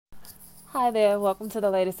Hi there, welcome to the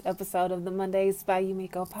latest episode of the Mondays by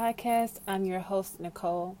Yumiko podcast. I'm your host,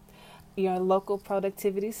 Nicole, your local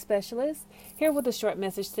productivity specialist, here with a short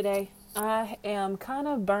message today. I am kind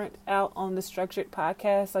of burnt out on the structured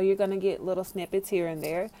podcast, so you're going to get little snippets here and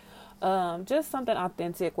there. Just something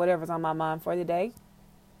authentic, whatever's on my mind for the day.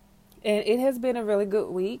 And it has been a really good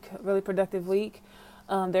week, a really productive week.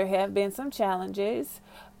 There have been some challenges,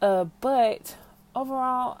 but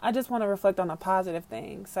overall, I just want to reflect on a positive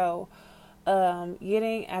thing. So,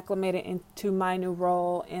 getting acclimated into my new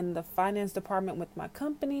role in the finance department with my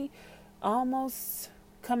company, almost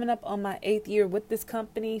coming up on my 8th year with this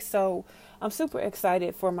company. So I'm super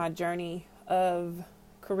excited for my journey of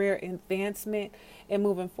career advancement and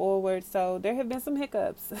moving forward. So there have been some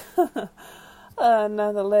hiccups,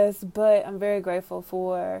 nonetheless, but I'm very grateful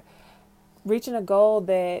for reaching a goal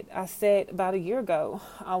that I set about a year ago.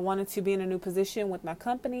 I wanted to be in a new position with my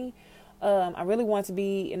company. I really wanted to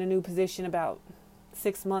be in a new position about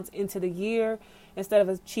 6 months into the year. Instead of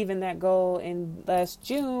achieving that goal in last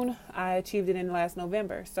June, I achieved it in last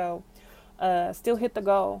November. So, still hit the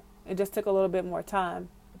goal. It just took a little bit more time.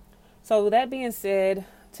 So, with that being said,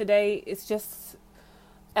 today it's just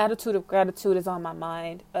attitude of gratitude is on my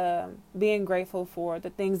mind. Being grateful for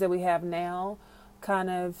the things that we have now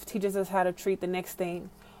kind of teaches us how to treat the next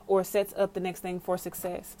thing or sets up the next thing for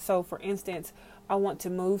success. So, for instance, I want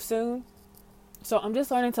to move soon. So I'm just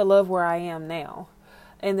learning to love where I am now.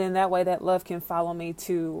 And then that way that love can follow me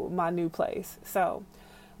to my new place. So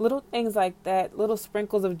little things like that, little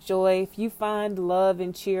sprinkles of joy. If you find love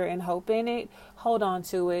and cheer and hope in it, hold on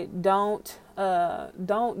to it. Don't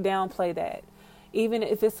downplay that. Even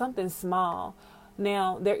if it's something small.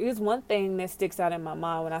 Now, there is one thing that sticks out in my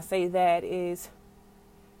mind when I say that is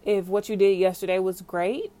if what you did yesterday was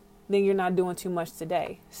great, then you're not doing too much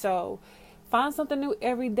today. So find something new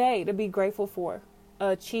every day to be grateful for.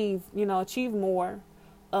 Achieve more.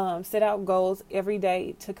 Set out goals every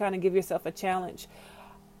day to kind of give yourself a challenge.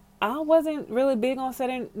 I wasn't really big on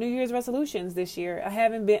setting New Year's resolutions this year. I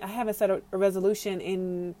haven't set a resolution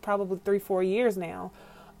in probably 3-4 years now.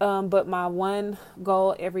 But my one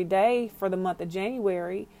goal every day for the month of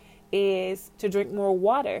January is to drink more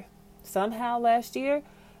water. Somehow last year,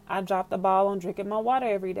 I dropped the ball on drinking my water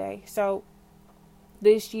every day. So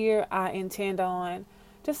this year, I intend on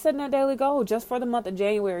just setting a daily goal just for the month of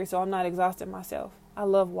January so I'm not exhausting myself. I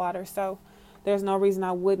love water, so there's no reason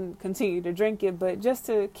I wouldn't continue to drink it, but just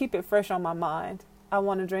to keep it fresh on my mind, I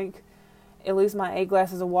want to drink at least my 8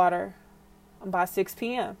 glasses of water by 6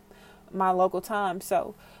 p.m., my local time.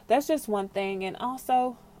 So that's just one thing. And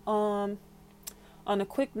also, on a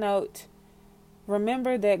quick note,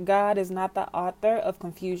 remember that God is not the author of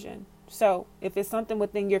confusion. So if it's something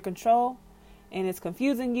within your control, and it's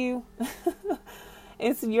confusing you,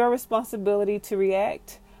 it's your responsibility to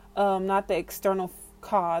react, not the external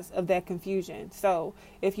cause of that confusion. So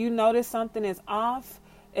if you notice something is off,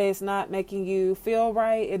 it's not making you feel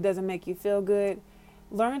right, it doesn't make you feel good,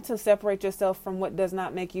 learn to separate yourself from what does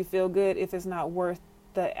not make you feel good if it's not worth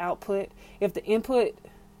the output. If the input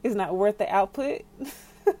is not worth the output,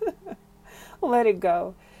 let it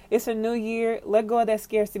go. It's a new year. Let go of that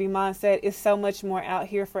scarcity mindset. It's so much more out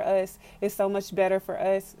here for us. It's so much better for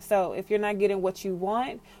us. So if you're not getting what you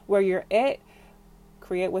want where you're at,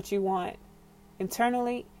 create what you want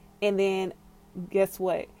internally. And then guess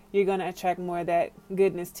what? You're going to attract more of that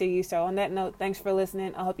goodness to you. So on that note, thanks for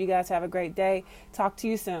listening. I hope you guys have a great day. Talk to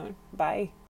you soon. Bye.